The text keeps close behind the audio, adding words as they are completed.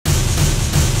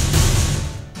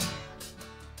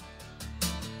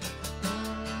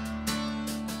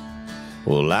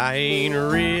Well, I ain't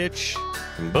rich,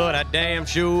 but I damn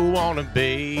sure wanna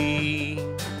be.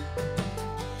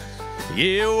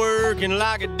 Yeah, working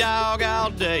like a dog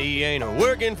all day ain't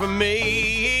working for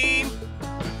me.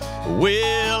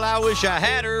 Well, I wish I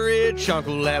had a rich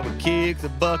uncle that would kick the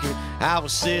bucket. I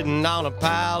was sitting on a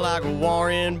pile like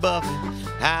Warren Buffett.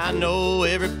 I know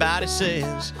everybody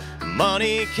says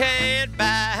money can't buy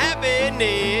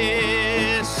happiness,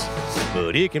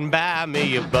 but it can buy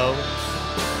me a boat.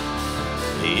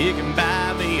 It can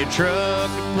buy me a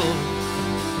truck to pull.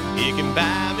 It can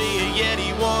buy me a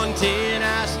Yeti 110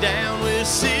 ice down with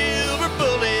silver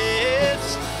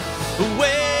bullets.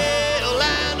 Well,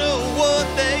 I know what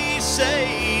they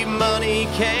say, money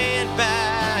can't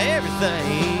buy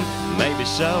everything. Maybe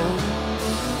so,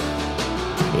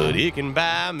 but it can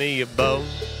buy me a boat.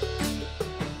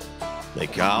 They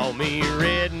call me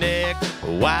redneck,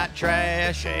 white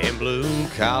trash, and blue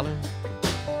collar.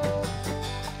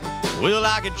 Well,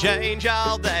 I could change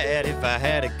all that if I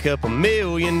had $2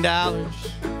 million.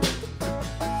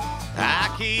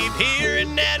 I keep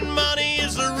hearing that money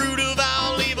is the root of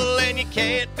all evil, and you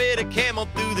can't fit a camel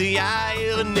through the eye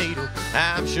of a needle.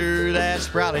 I'm sure that's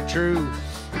probably true,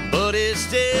 but it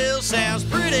still sounds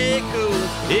pretty cool.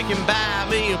 It can buy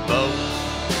me a boat.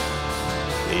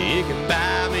 It can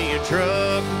buy me a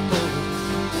truck to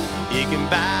pull. It can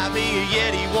buy me a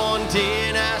Yeti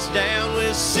 110 ice down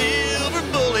with silver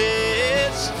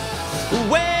bullets.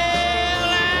 Well,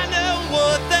 I know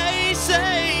what they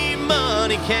say,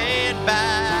 money can't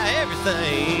buy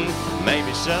everything.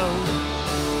 Maybe so,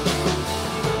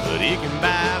 but it can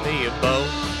buy me a boat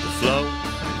to float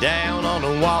down on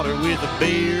the water with a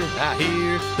beer. I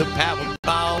hear the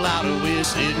Powerball out of it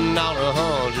sitting on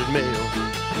 100 mil.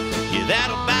 Yeah,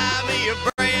 that'll buy me a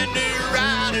brand new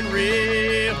riding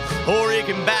reel. Or it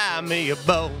can buy me a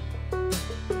boat.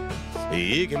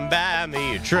 It can buy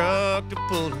me a truck to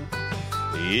pull.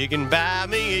 It can buy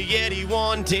me a Yeti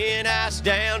 110 ice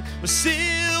down with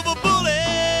silver bullets.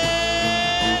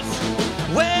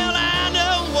 Well, I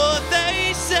know what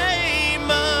they say,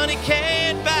 money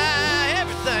can't buy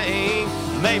everything.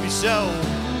 Maybe so,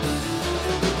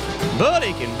 but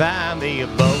it can buy me a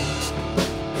boat.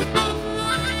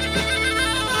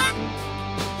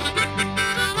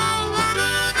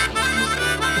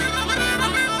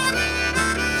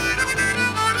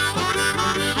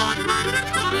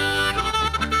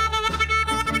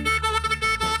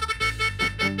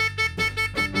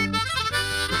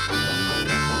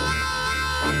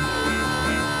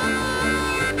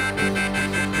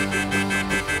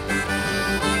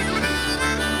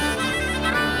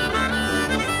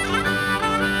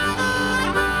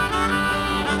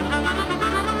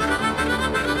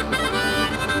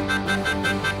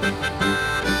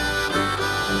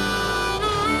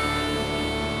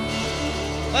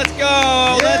 Let's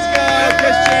go! Let's go!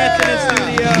 Chris Janson in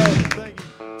studio. Thank you.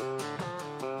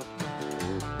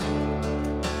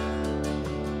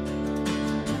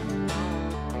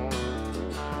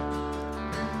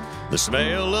 The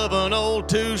smell of an old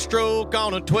two-stroke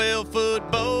on a 12-foot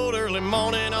boat, early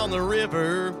morning on the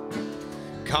river.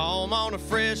 Calm on a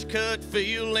fresh-cut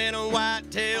field and a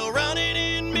whitetail running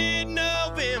in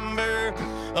mid-November.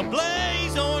 A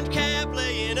blaze orange cap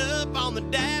laying up on the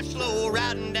dash floor,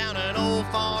 riding down an old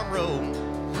farm road.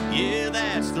 Yeah,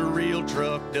 that's the real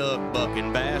truck duck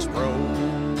bucking Bass Pro.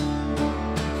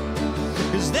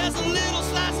 'Cause there's a little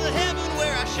slice of heaven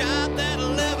where I shot that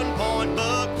 11-point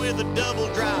buck with a double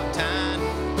drop tine.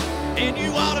 And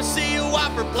you ought to see a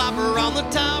whopper plopper on the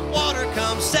top water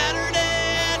come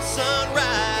Saturday at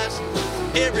sunrise.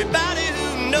 Everybody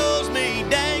who knows me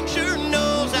dang sure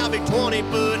knows I'll be 20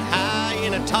 foot high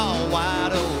in a tall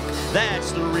white oak.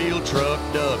 That's the real truck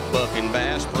duck bucking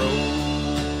Bass Pro.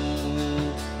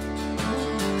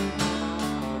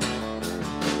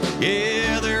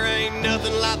 Yeah, there ain't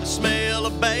nothing like the smell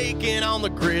of bacon on the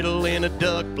griddle in a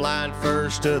duck blind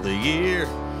first of the year.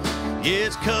 Yeah,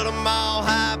 it's cut 'em all,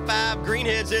 high five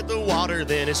greenheads at the water,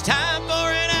 then it's time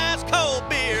for an ice cold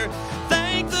beer.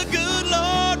 Thank the good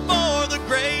Lord for the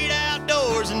great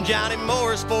outdoors and Johnny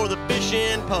Morris for the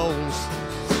fishing poles.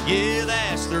 Yeah,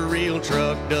 that's the real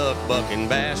truck duck bucking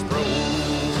Bass Pro.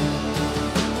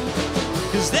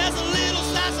 'Cause there's a little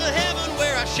slice of heaven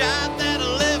where I shot that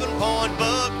 11-point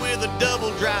buck with a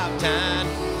double drop tine.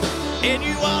 And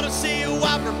you ought to see a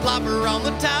whopper plopper on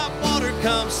the top water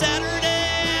come Saturday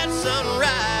at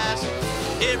sunrise.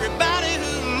 Everybody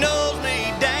who knows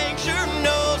me dang sure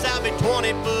knows I'll be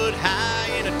 20 foot high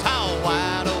in a tall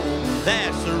white oak.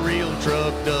 That's the real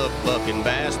truck duck bucking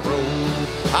Bass Pro.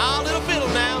 Ah, little fiddle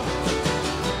now.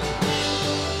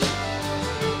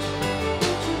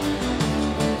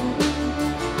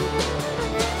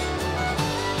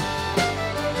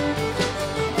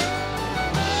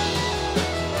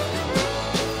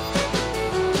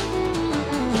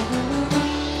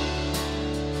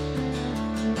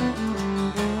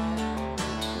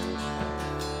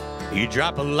 You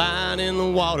drop a line in the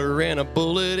water and a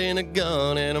bullet in a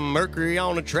gun and a Mercury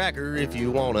on a tracker if you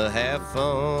want to have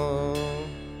fun.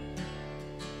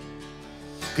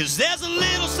 'Cause there's a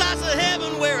little slice of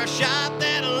heaven where I shot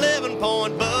that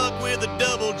 11-point buck with a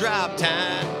double drop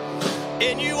time.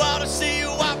 And you ought to see a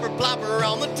whopper plopper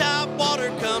on the top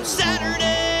water come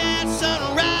Saturday at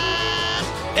sunrise.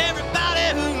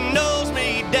 Everybody who knows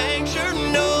me dang sure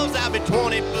knows I'll be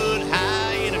 20 foot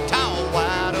high in a tall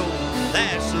white oak.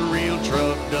 That's a real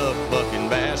truck duck bucking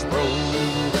bass pro.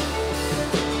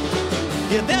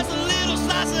 Yeah, there's a little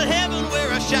slice of heaven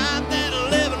where I shot that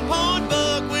 11-point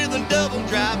buck with a double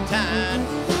drop time.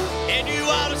 And you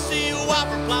ought to see a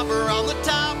whopper plopper on the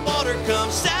top water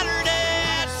come Saturday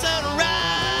at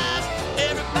sunrise.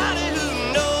 Everybody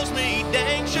who knows me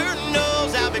dang sure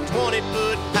knows I'll be 20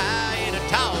 foot high in a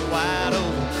tall white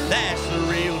oak. That's the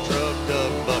real truck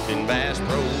duck bucking bass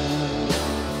pro.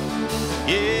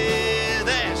 Yeah,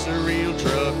 that's the real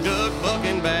truck duck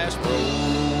bucking bass pro.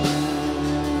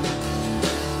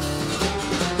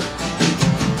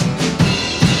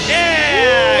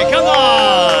 Yeah, come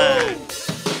on.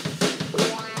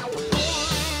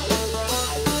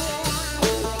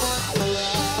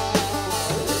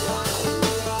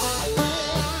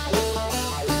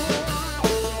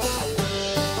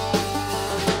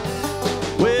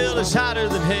 Well, it's hotter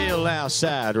than hell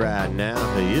outside right now.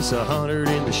 It's 100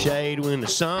 in the shade when the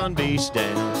sun beats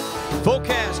down.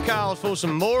 Forecast calls for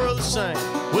some more of the same.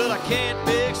 Well, I can't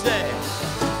fix that,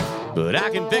 but I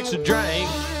can fix a drink.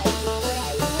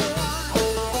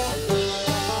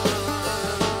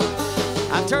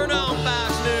 I turn on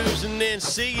Fox News and then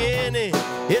CNN.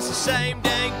 It's the same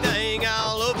dang thing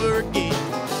all over again.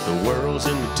 The world's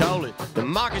in the toilet, the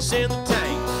market's in the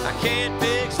tank. I can't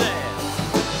fix that,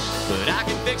 but I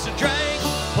can fix a drink.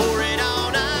 Pour it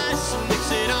on ice and mix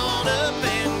it on up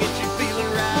and get you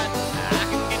feeling right. I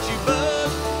can get you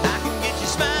buzzed, I can get you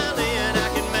smiling. I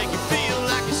can make you feel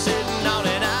like you're sitting on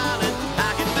an island.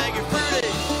 I can make it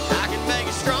fruity, I can make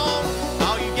it strong.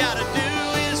 All you gotta do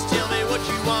is tell me what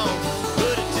you want.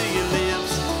 Put it to your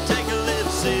lips, take a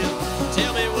little sip.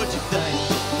 Tell me what you think.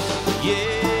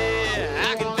 Yeah,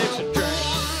 I can fix a drink.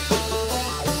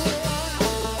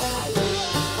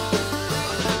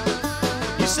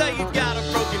 You say you got a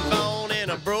broken bone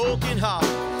and a broken heart.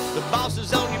 The boss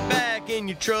is on your back and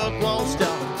your truck won't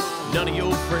stop. None of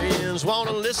your friends want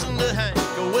to listen to Hank.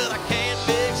 Oh, well, I can't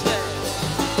fix that,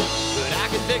 but I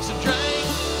can fix a drink.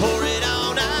 Pour it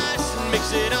on ice and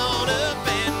mix it on up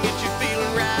and get you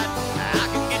feeling right. I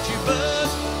can get you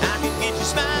buzzed, I can get you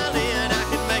smiling. I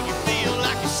can make you feel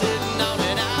like you're sitting on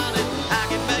an island. I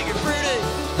can make it pretty,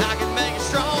 I can make it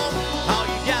strong. All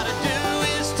you gotta do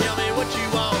is tell me what you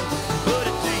want. Put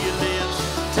it to your lips,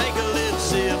 take a little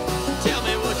sip. Tell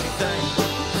me what you think.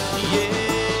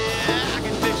 Yeah, I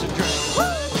can fix a drink.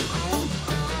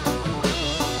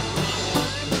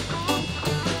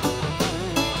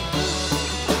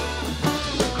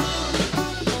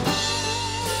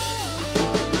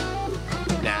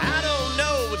 Now I don't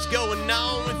know what's going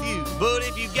on with you, but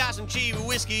if you got some cheap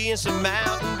whiskey and some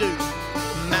Mountain Dew,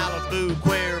 Malibu,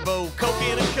 Cuervo, Coke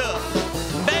in a cup,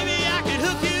 baby, I could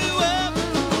hook you up.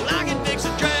 Well, I can fix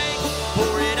a drink,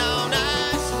 pour it on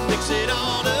ice, mix it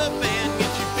on up and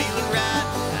get you feeling right.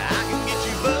 I can get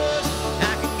you buzzed,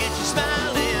 I can get you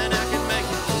smiling. I can make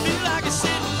you feel like you're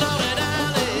sitting on an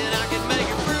island. I can make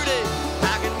it fruity,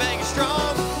 I can make it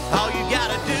strong. All you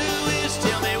gotta do is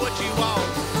tell me what you want.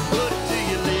 Put it to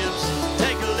your lips,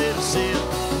 take a little sip.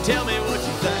 Tell me what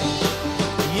you think.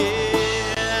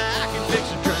 Yeah, I can fix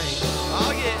a drink.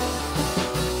 Oh yeah.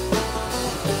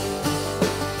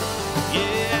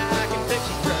 Yeah, I can fix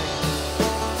a drink.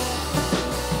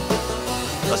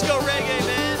 Let's go reggae,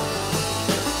 man.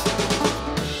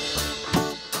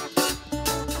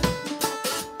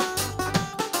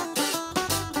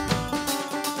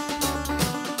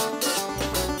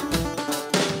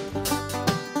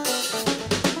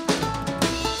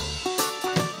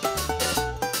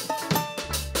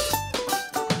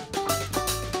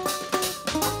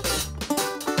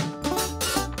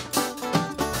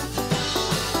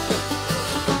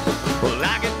 Well,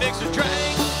 I can fix a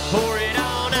drink, pour it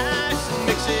on ice and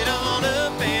mix it on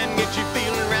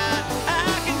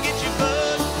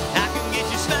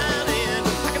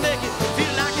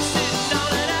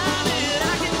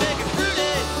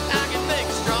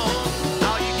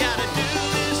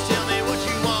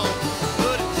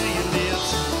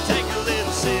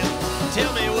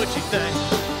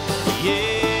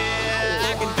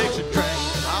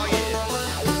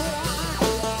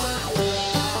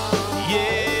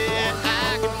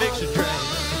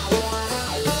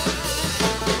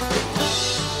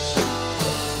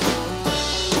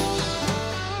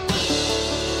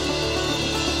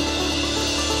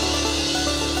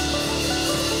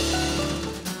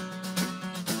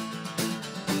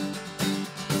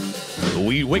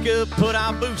We wake up, put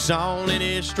our boots on, and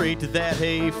head straight to that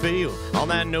hay field on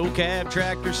that no-cab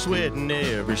tractor, sweating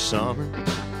every summer.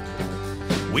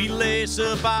 We lace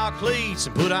up our cleats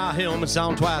and put our helmets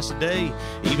on twice a day,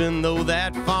 even though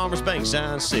that farmer's bank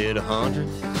sign said 100.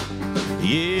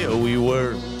 Yeah, we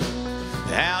were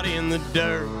out in the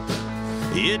dirt.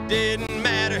 It didn't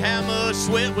matter how much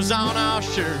sweat was on our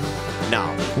shirt.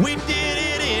 No, we did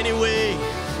it anyway.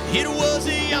 It was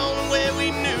the only way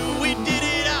we knew. We did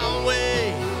it our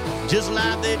way, just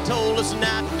like they told us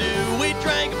not to do. We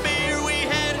drank a beer, we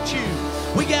had a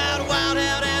chew. We got wild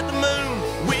out at the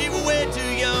moon. We were way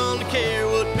too young to care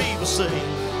what people say.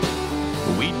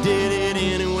 We did it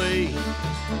anyway.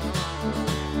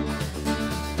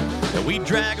 And we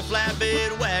drag a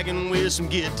flatbed wagon with some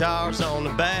guitars on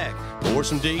the back, pour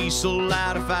some diesel,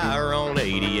 light a fire on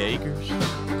 80 acres.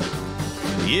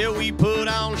 Yeah, we put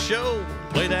on a show,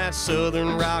 play that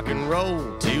southern rock and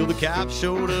roll, till the cops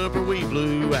showed up or we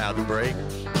blew out the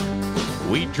breakers.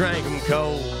 We drank them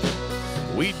cold,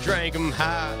 we drank them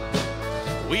hot.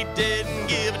 We didn't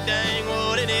give a dang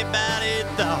what anybody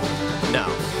thought. No,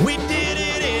 we did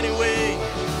it anyway.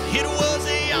 It was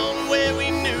the only way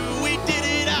we knew. We did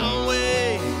it our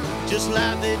way, just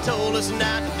like they told us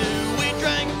not to do. We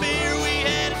drank a beer, we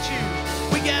had a chew.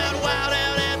 We got wild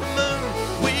out at the moon.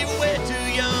 We were way too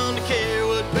young to care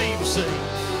what people say.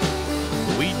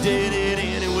 We did it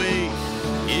anyway,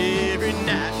 every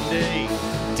night and day.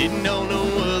 Didn't know no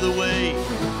other way.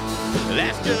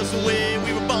 That's just the way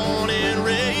we were born and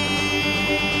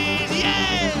raised.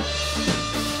 Yeah!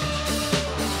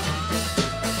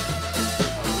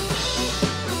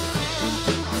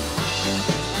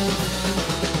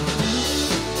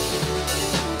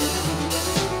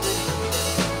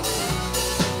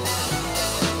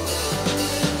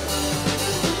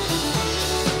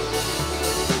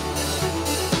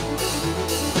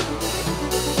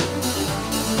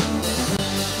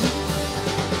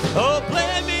 Oh,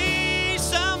 play me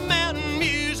some mountain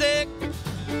music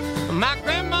my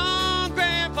grandma and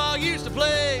grandpa used to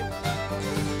play.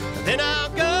 Then I'll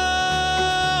go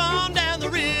on down the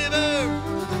river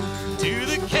to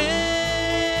the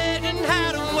Cajun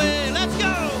hideaway. Let's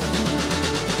go!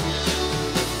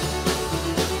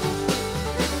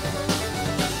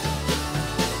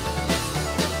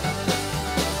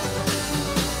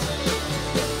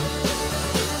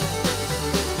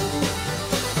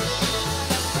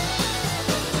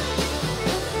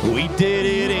 We did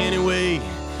it anyway.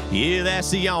 Yeah,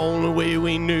 that's the only way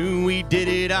we knew. We did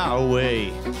it our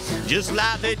way, just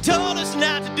like they told us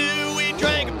not to do. We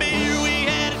drank a beer, we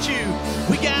had a chew.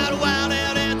 We got wild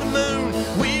out at the moon.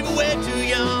 We were way too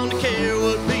young to care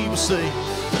what people say.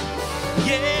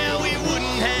 Yeah, we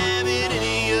wouldn't have it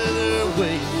any other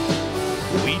way.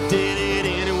 We did it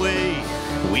anyway.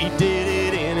 We did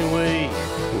it anyway.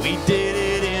 We did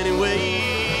it anyway.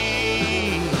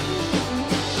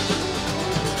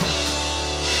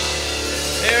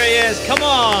 There he is. Come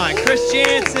on. Chris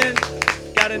Janson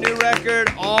got a new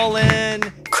record, All In.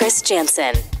 Chris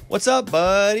Janson. What's up,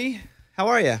 buddy? How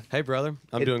are you? Hey, brother.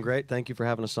 I'm doing great. Thank you for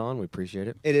having us on. We appreciate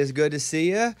it. It is good to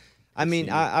see you. I mean,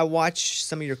 I watch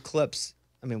some of your clips.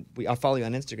 I mean, I follow you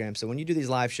on Instagram. So when you do these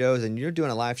live shows and you're doing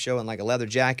a live show in like a leather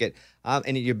jacket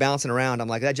and you're bouncing around, I'm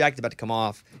like, that jacket's about to come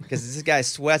off because this guy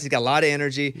sweats. He's got a lot of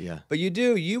energy. Yeah. But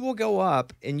you will go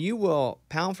up and you will,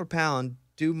 pound for pound,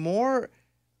 do more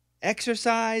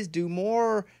exercise, do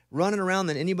more running around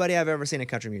than anybody I've ever seen in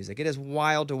country music. It is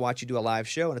wild to watch you do a live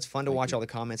show, and it's fun to watch all the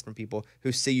comments from people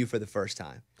who see you for the first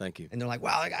time. Thank you. And they're like,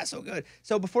 wow, that guy's so good.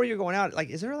 So before you're going out,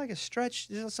 like, is there like a stretch?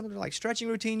 Is there something like stretching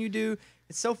routine you do?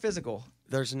 It's so physical.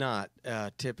 There's not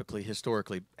typically,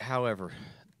 historically. However,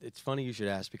 it's funny you should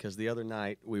ask because the other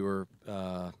night we were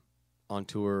on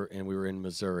tour and we were in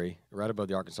Missouri, right above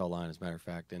the Arkansas line, as a matter of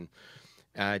fact, and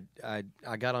I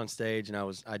got on stage and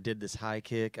I did this high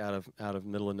kick out of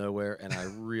middle of nowhere, and I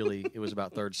really it was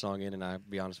about third song in, and I'll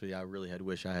be honest with you, I really had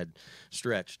wished I had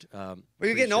stretched. Well,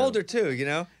 you're getting older too, you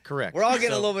know. Correct. We're all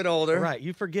getting a little bit older, right?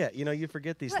 You forget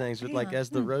these things, but like as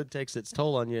the road takes its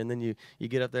toll on you, and then you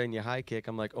get up there and you high kick.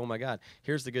 I'm like, oh my God.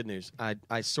 Here's the good news.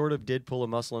 I sort of did pull a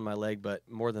muscle in my leg, but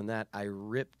more than that, I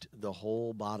ripped the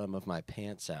whole bottom of my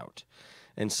pants out,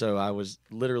 and so I was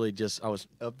literally I was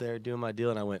up there doing my deal,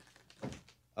 and I went,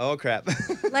 oh crap.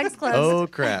 Legs closed. oh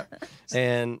crap.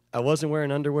 And I wasn't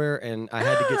wearing underwear, and I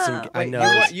had to get some. Wait, I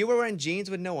know you were wearing jeans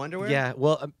with no underwear? Yeah.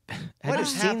 Well, have you is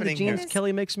seen happening the jeans here?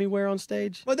 Kelly makes me wear on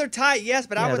stage? Well, they're tight, yes,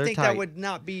 but I Yeah, would they're think tight. that would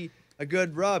not be a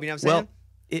good rub. You know what I'm saying?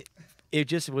 Well, it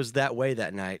just was that way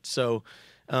that night. So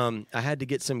I had to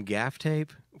get some gaff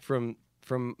tape from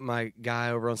my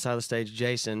guy over on the side of the stage,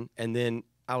 Jason, and then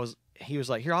he was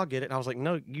like, here, I'll get it. And I was like,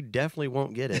 no, you definitely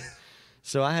won't get it.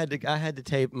 So I had to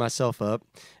tape myself up,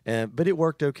 but it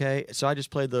worked okay. So I just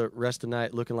played the rest of the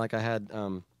night looking like I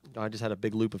just had a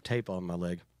big loop of tape on my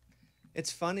leg. It's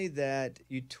funny that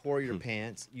you tore your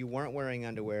pants, you weren't wearing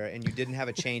underwear, and you didn't have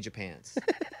a change of pants.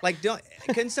 Like,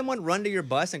 couldn't someone run to your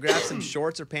bus and grab some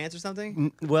shorts or pants or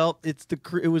something? Well,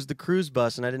 it was the cruise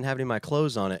bus, and I didn't have any of my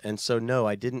clothes on it, and so no,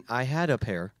 I didn't. I had a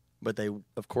pair, but they,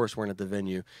 of course, weren't at the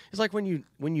venue. It's like when you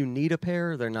need a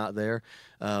pair, they're not there.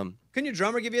 Couldn't your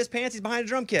drummer give you his pants? He's behind a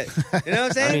drum kit. You know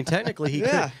what I'm saying? I mean, technically, he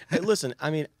could. Hey, listen, I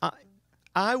mean,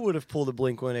 I would have pulled a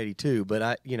Blink-182,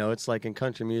 but it's like in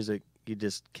country music. You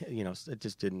just, it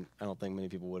just didn't. I don't think many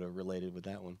people would have related with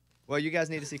that one. Well, you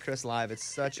guys need to see Chris live. It's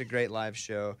such a great live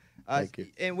show. Thank you.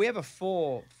 And we have a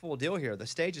full deal here. The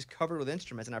stage is covered with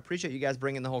instruments, and I appreciate you guys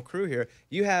bringing the whole crew here.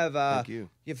 You have Thank you.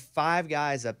 You have 5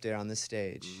 guys up there on this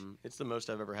stage. It's the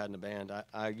most I've ever had in a band.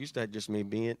 I used to have just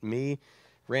me,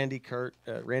 Randy, Kurt.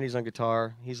 Randy's on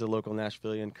guitar. He's a local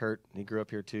Nashvilleian. Kurt, he grew up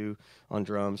here too on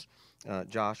drums.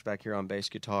 Josh back here on bass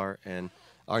guitar, and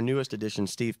our newest addition,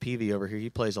 Steve Peavy over here, he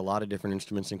plays a lot of different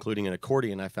instruments, including an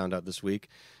accordion I found out this week,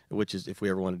 which is if we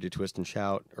ever want to do twist and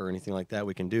shout or anything like that,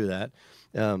 we can do that.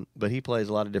 But he plays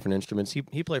a lot of different instruments.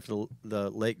 He played for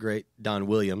the late, great Don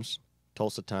Williams,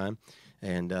 Tulsa Time,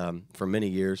 and for many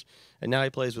years. And now he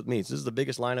plays with me. So this is the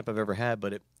biggest lineup I've ever had,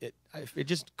 but it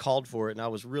just called for it, and I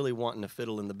was really wanting a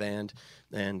fiddle in the band,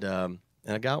 and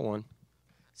I got one.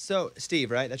 So,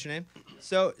 Steve, right? That's your name?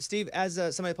 So, Steve, as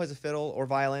somebody who plays a fiddle or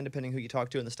violin, depending who you talk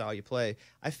to and the style you play,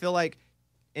 I feel like,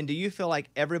 and do you feel like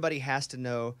everybody has to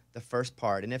know the first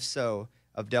part? And if so,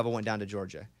 of Devil Went Down to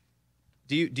Georgia.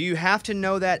 Do you have to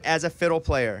know that as a fiddle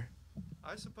player?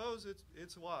 I suppose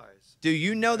it's wise. Do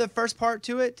you know the first part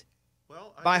to it?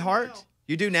 Well, by do heart? now.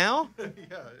 You do now? Yeah,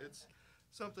 it's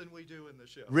something we do in the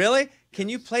show. Really? Yes. Can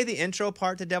you play the intro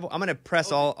part to Devil? I'm going to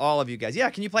press all of you guys. Yeah,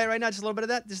 can you play it right now? Just a little bit of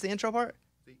that? Just the intro part?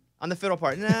 On the fiddle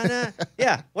part. Nah, nah.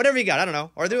 Yeah, whatever you got. I don't know.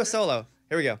 Or do a solo.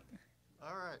 Here we go.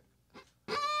 All right.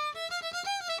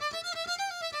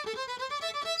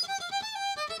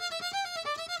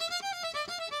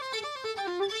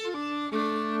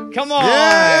 Come on.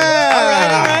 Yeah. All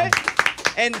right.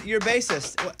 And your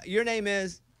bassist, your name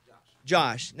is?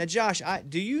 Josh. Now, Josh,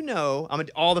 do you know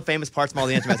all the famous parts from all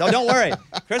the instruments? Oh, don't worry.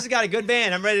 Chris has got a good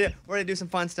band. We're ready to do some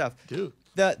fun stuff. Dude.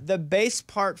 The bass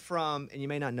part from, and you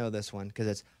may not know this one because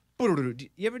it's, do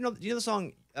you ever know the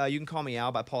song You Can Call Me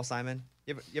Al by Paul Simon?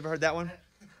 You ever heard that one?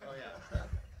 Oh, yeah.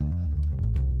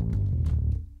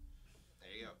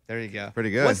 There you go.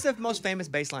 Pretty good. What's the most famous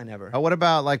bass line ever? Oh, what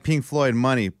about like Pink Floyd,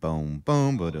 Money? Boom,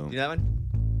 boom, boom. You know that one?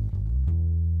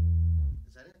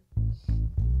 Is that it?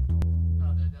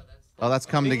 Oh, that's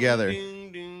Come Together.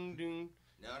 Ding, ding, ding.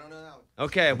 No, I don't know that one.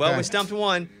 Okay, well, Okay. we stumped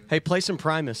one. Hey, play some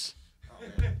Primus.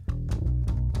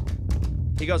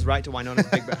 He goes right to Winona's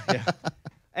Big Band. Yeah.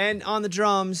 And on the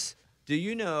drums, do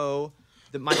you know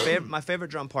my favorite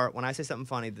drum part? When I say something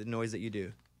funny, the noise that you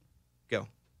do. Go.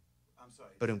 I'm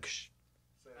sorry. Ba-dum-ksh.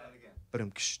 Say that again.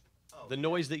 Ba-dum-ksh. The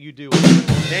noise that you do.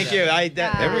 Thank you.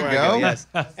 There we where I go. Yes.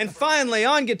 And finally,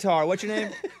 on guitar, what's your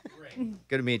name?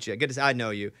 Good to meet you. I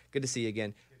know you. Good to see you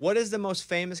again. What is the most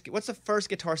famous? What's the first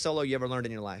guitar solo you ever learned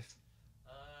in your life?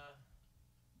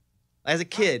 As a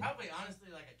kid. Probably honestly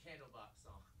like a Candlebox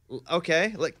song.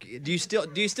 Okay. Like, do you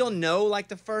still know like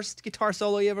the first guitar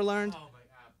solo you ever learned? Oh my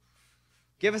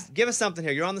god. Give us something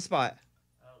here. You're on the spot.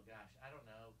 Oh gosh, I don't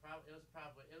know. It was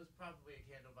probably a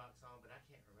Candlebox song, but I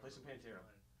can't remember. Play some Pantera.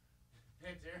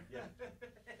 Pantera? Yeah.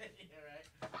 Yeah, right.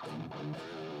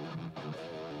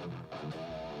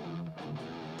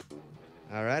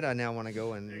 All right. I now want to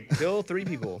go and kill 3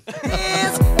 people.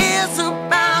 This is a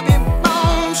Bobby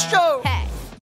Bones show.